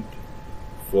stuff that I need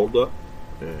for that.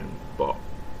 But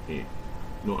yeah,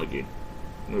 not again,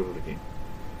 never again.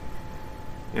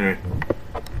 Anyway,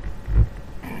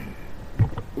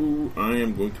 I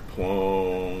am going to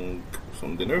plug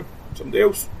somebody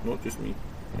else, not just me.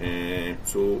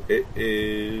 So it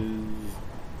is.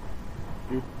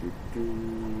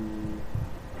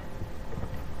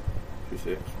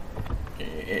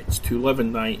 It's To Live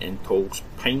and Die in Tall's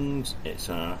Pines. It's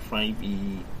a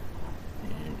 5e,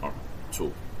 or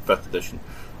so 5th edition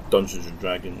Dungeons and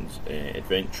Dragons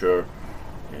adventure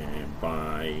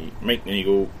by Mike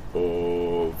Nagle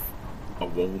of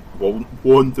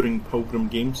Wandering Pilgrim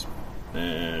Games.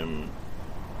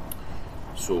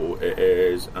 So it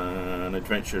is an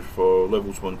adventure for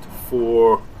levels 1 to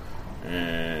 4.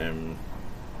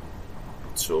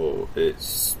 So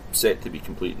it's set to be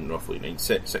complete in roughly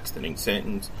 6 to 9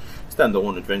 settings.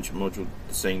 Standalone adventure module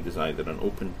designed as either an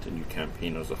open to new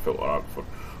campaign or as a filter arc for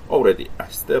already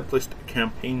established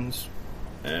campaigns.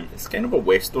 It's kind of a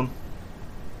western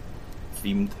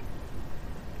themed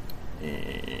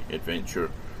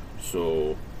adventure.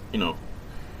 So, you know,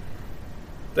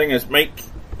 thing is, Mike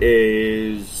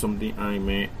is somebody I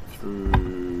met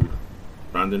through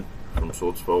Brandon from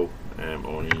Swordsfall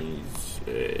on his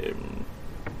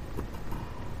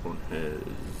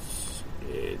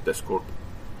Discord,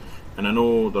 and I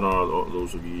know there are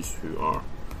those of you who are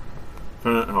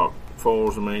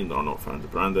followers of mine that are not fans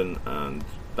of Brandon, and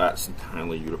that's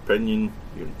entirely your opinion.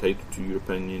 You're entitled to your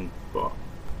opinion, but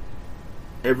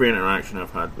every interaction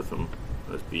I've had with him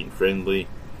has been friendly,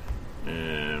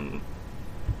 and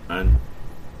I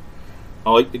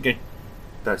like the game.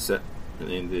 That's it at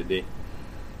the end of the day.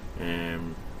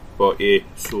 But yeah,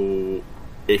 so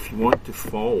if you want to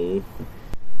follow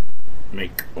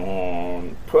Mike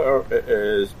on Twitter, it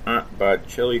is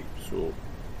 @badchili, so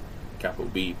capital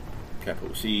B,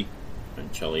 capital C,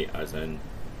 and chili as in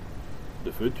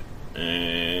the food.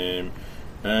 And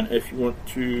if you want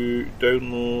to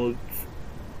download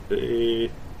To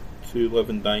Live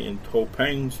and Die in Tall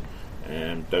Pines,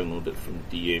 download it from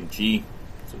DMG,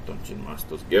 so Dungeon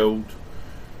Masters Guild.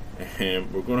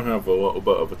 We're going to have a little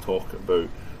bit of a talk about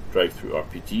Drive-Thru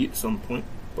RPG at some point,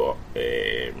 but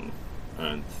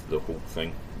and the whole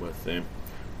thing with them.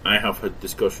 I have had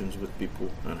discussions with people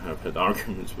and have had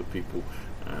arguments with people,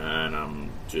 and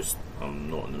I'm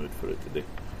not in the mood for it today.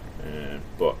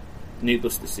 But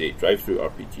needless to say, Drive-Thru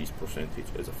RPG's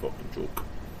percentage is a fucking joke,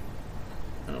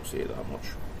 and I'll say it that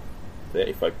much.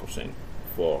 35%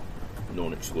 for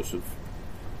non-exclusive.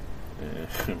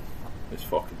 It's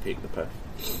fucking take the piss.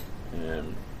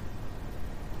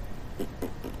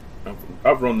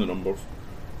 I've run the numbers,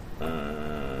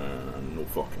 and no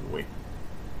fucking way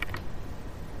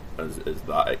is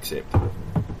that acceptable.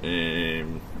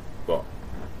 But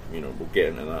you know, we'll get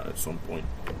into that at some point,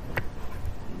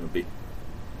 maybe,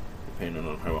 depending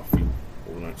on how I feel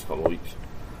over the next couple of weeks.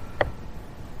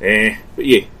 But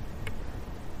yeah,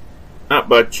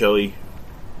 @badchili,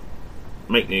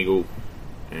 Mike Nagle.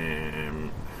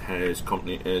 His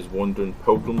company is Wandering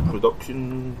Pilgrim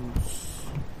Productions.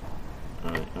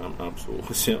 I am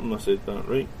absolutely certain I said that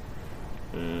right.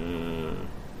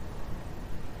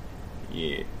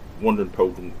 Yeah, Wandering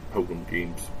Pilgrim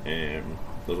Games.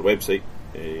 There's a website,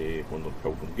 Wandering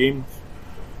Pilgrim Games.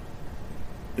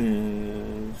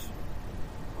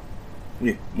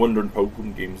 Yeah,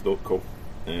 wanderingpilgrimgames.com.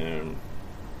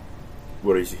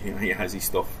 Where he has his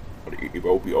stuff, or he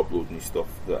will be uploading his stuff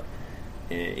that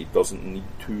he doesn't need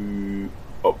to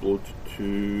upload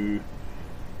to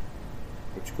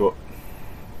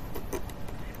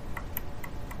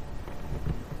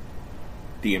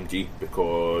DMG,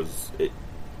 because it,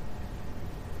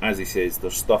 as he says,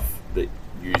 there's stuff that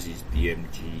uses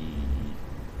DMG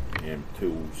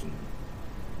tools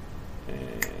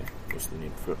what's the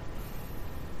name for it?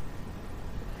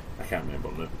 I can't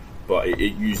remember now. But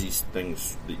it uses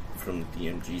things from the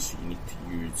DMG, so you need to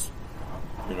use,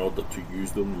 in order to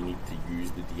use them, you need to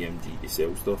use the DMG to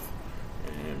sell stuff.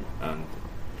 And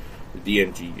the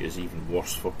DMG is even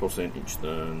worse for percentage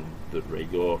than the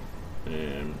regular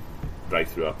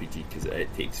drive-through RPG, because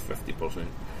it takes 50%.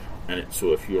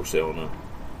 So if you're selling a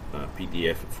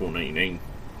PDF at $4.99,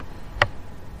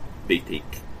 they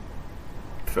take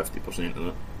 50% of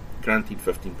that. Granted,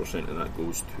 15% of that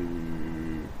goes to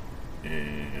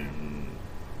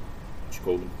what you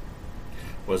call them,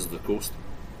 Wizards of the Coast,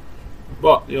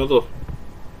 but the other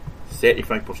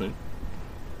 35%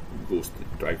 goes to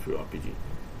Drive-Thru RPG,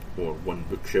 or One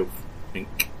Bookshelf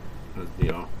Inc., as they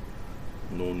are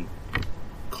known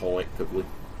collectively.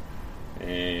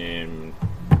 Yeah,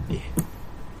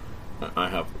 I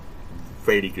have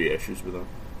very great issues with that,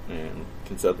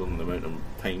 considering the amount of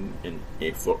time and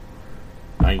effort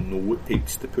I know it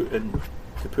takes to put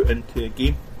into a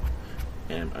game,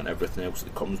 and everything else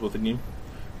that comes with a game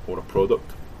or a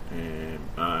product, and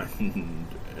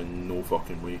in no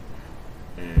fucking way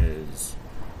is.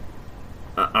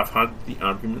 I've had the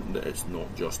argument that it's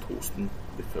not just hosting,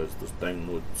 because there's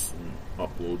downloads and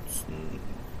uploads and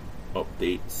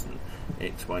updates and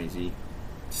XYZ.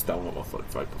 Still not worth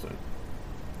 35%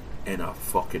 in a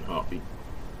fucking heartbeat.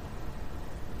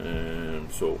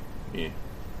 So yeah.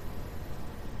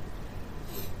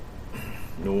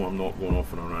 No, I'm not going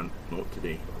off on a rant. Not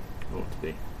today. Not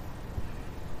today.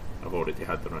 I've already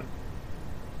had the rant.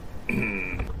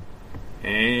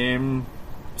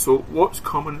 So what's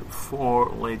coming for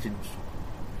Legends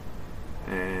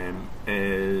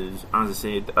is, as I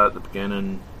said at the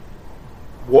beginning,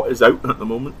 what is out at the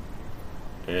moment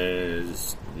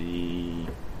is the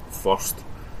first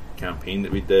campaign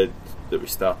that we did, that we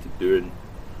started doing,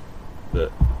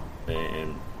 that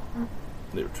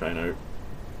they were trying out.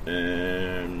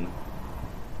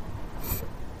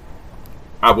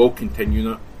 I will continue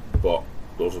that, but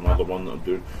there's another one that I'm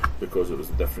doing because it was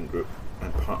a different group,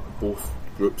 and both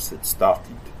groups had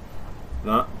started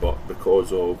that, but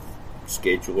because of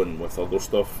scheduling with other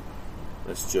stuff,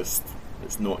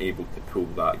 it's not able to pull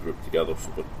that group together,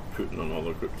 so we're putting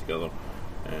another group together,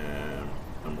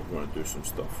 and we're going to do some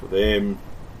stuff for them.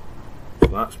 So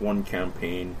that's one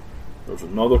campaign. There's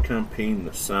another campaign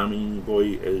that Sammy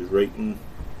Boy is writing,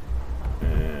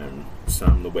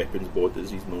 Sam the Weapons Bod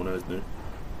as he's known as now.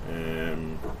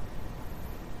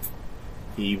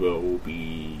 He will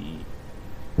be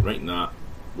writing that.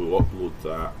 We'll upload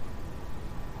that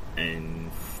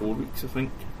in 4 weeks, I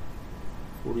think.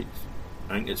 4 weeks?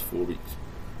 I think it's 4 weeks.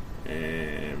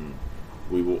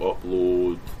 We will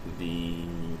upload the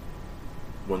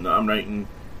one that I'm writing,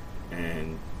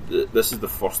 and this is the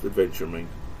first adventure of mine,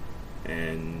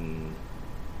 in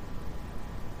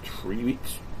 3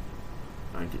 weeks.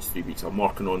 I think it's 3 weeks. I'm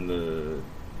working on the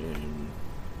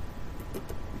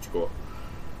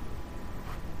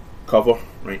cover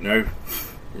right now.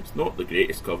 It's not the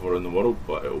greatest cover in the world,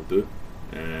 but it'll do.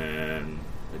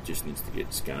 It just needs to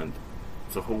get scanned.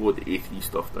 There's a whole load of A3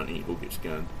 stuff that needs to go get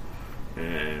scanned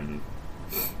and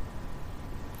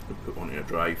put onto a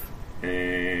drive.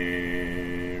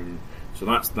 So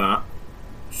that's that.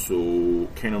 So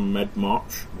kind of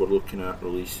mid-March we're looking at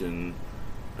releasing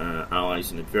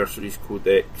Allies and Adversaries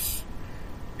Codex,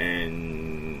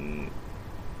 and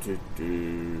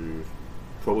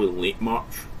probably late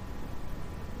March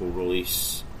we'll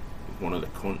release one of the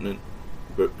Continent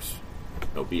books.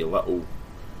 It'll be a little,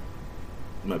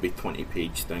 maybe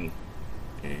 20-page thing,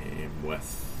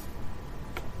 with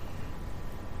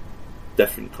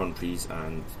different countries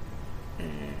and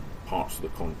parts of the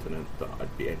continent that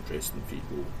I'd be interested for you to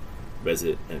go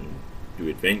visit and do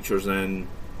adventures in.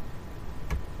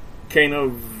 Kind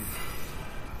of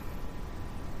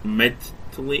mid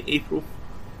to late April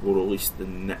we'll release the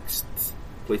next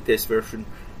playtest version.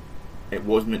 It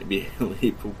was meant to be early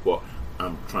April, but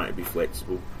I'm trying to be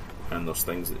flexible, and there's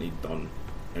things that need done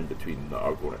in between that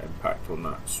are going to impact on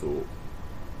that, so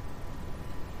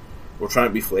we're trying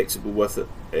to be flexible with it.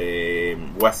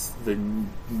 With the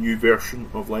new version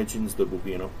of Legends, there will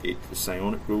be an update to the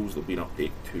psionic rules, there'll be an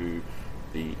update to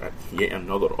yet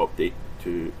another update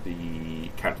to the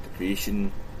character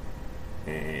creation,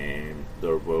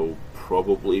 there will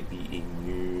probably be a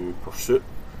new pursuit,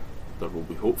 there will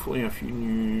be hopefully a few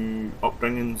new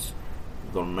upbringings,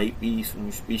 there might be some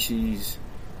new species,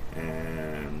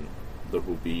 there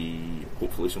will be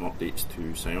hopefully some updates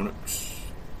to psionics.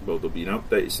 Well, there'll be an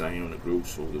update to psionic rules,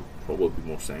 so there'll probably be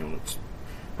more psionics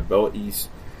abilities.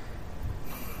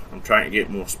 I'm trying to get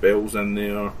more spells in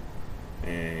there,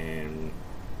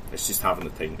 it's just having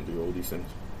the time to do all these things.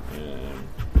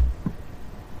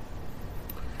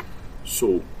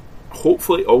 So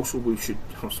hopefully also we should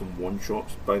have some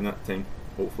one-shots by that time.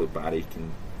 Hopefully Barry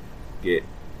can get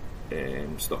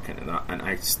stuck into that, and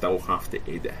I still have to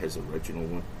edit his original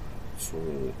one so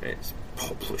it's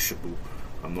publishable.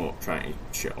 I'm not trying to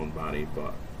shit on Barry,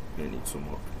 but it needs some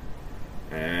work.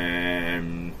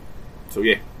 So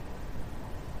yeah,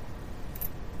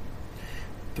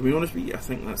 to be honest with you, I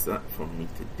think that's that for me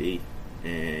today.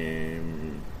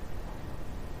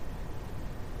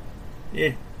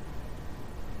 Yeah,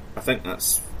 I think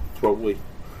that's probably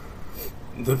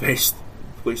the best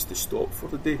place to stop for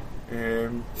the day.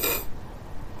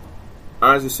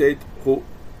 As I said,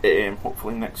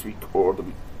 hopefully next week or the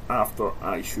week after,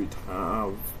 I should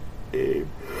have the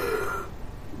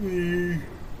new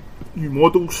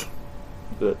models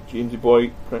that Jamesy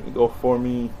Boy printed off for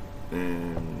me.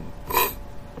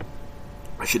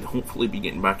 I should hopefully be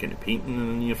getting back into painting in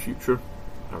the near future.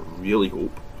 I really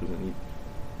hope, because I need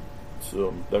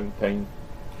some downtime.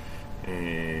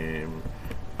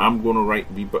 I'm going to write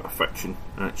a wee bit of fiction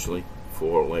actually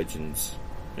for Legends,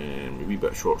 a wee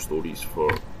bit of short stories for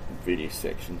various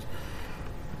sections.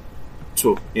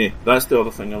 So yeah, that's the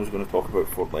other thing I was going to talk about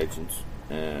for Legends.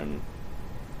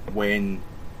 When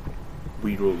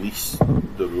we release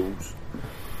the rules,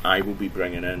 I will be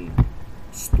bringing in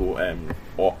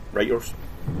writers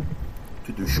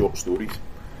to do short stories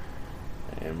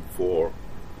for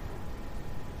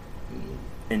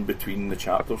in between the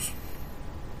chapters.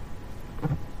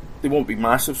 They won't be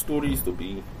massive stories, they'll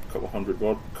be a couple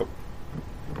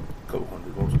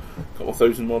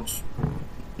thousand words,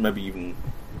 maybe even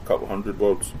a couple hundred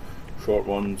words, short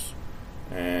ones,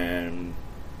 and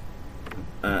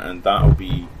that'll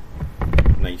be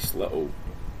nice little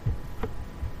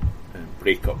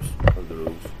breakups of the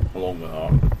rules, along with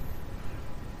our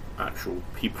actual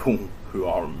people who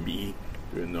are me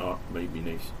doing the art. Might be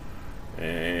nice.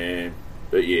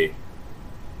 But yeah,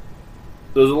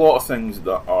 there's a lot of things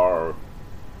that are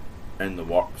in the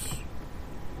works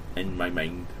in my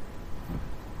mind,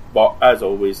 but as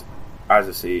always, as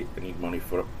I say, I need money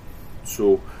for it.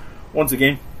 So once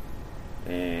again,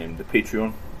 the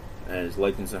Patreon is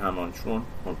Legends of Hammer and Shron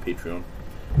on Patreon.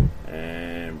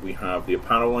 We have the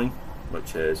apparel line,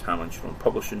 which is Hammer and Shron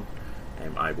Publishing.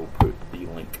 I will put the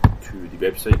link to the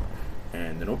website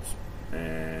in the notes.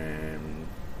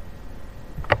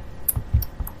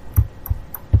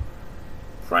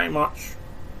 Pretty much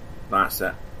that's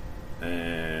it.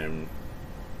 The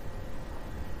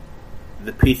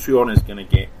Patreon is going to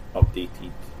get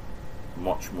updated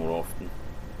much more often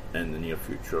in the near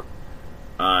future.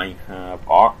 I have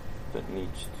art that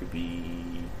needs to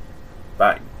be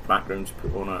backgrounds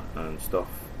put on it and stuff,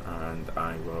 and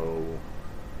I will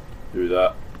do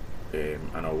that. And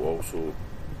I'll also,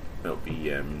 it'll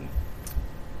be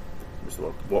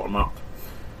watermarked,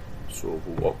 so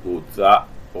we'll upload that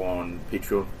on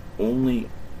Patreon.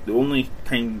 The only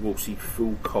time you will see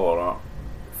full colour art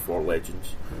for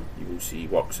Legends, you will see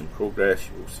works in progress,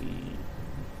 you will see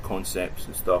concepts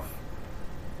and stuff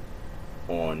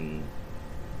on,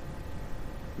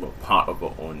 well, part of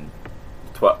it on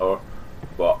Twitter,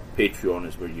 but Patreon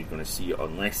is where you're going to see it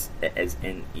unless it is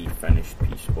in a finished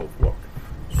piece of work.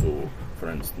 So for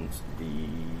instance, the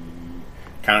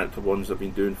character ones I've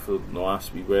been doing for the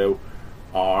last wee while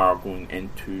are going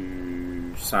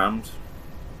into Sam's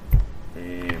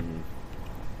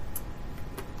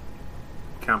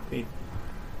campaign.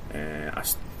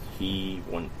 He's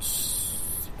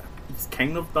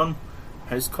kind of done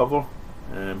his cover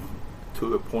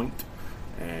to a point,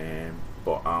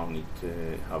 but I'll need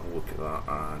to have a look at that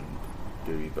and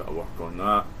do a bit of work on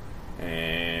that.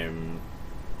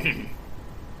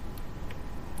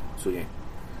 So yeah,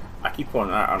 I keep on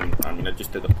that. I mean, I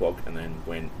just did a plug and then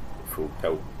went full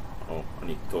tilt. Oh, I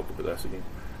need to talk about this again.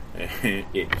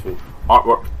 Yeah, so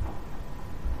artwork,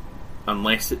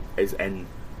 unless it is in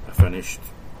a finished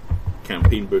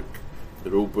campaign book, the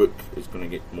rule book is going to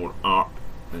get more art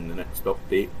in the next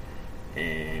update.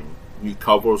 New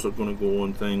covers are going to go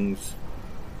on things.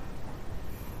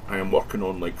 I am working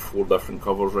on like 4 different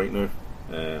covers right now.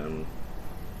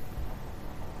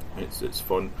 It's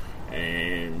fun.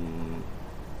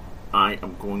 I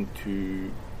am going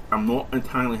to. I'm not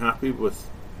entirely happy with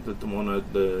the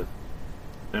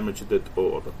image I did,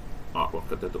 or the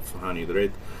artwork I did of Sahani the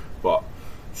Red, but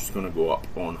she's going to go up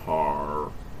on her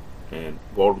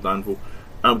World Anvil.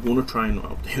 I'm going to try and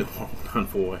update the World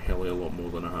Anvil a hell of a lot more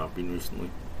than I have been recently.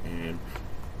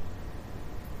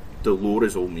 The lore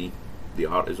is all me, the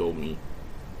art is all me,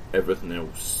 everything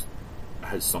else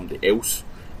has somebody else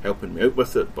helping me out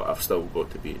with it, but I've still got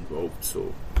to be involved.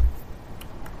 So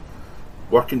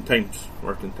working times,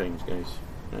 guys.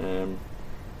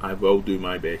 I will do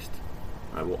my best.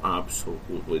 I will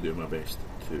absolutely do my best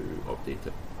to update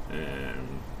it.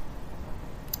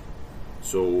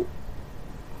 So,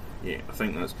 yeah, I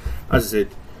think that's, as I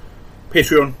said,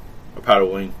 Patreon,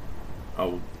 apparel line.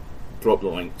 I'll drop the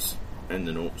links in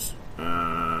the notes,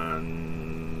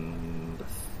 and I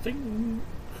think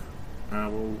I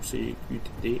will say good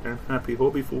day and happy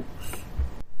hobby, folks.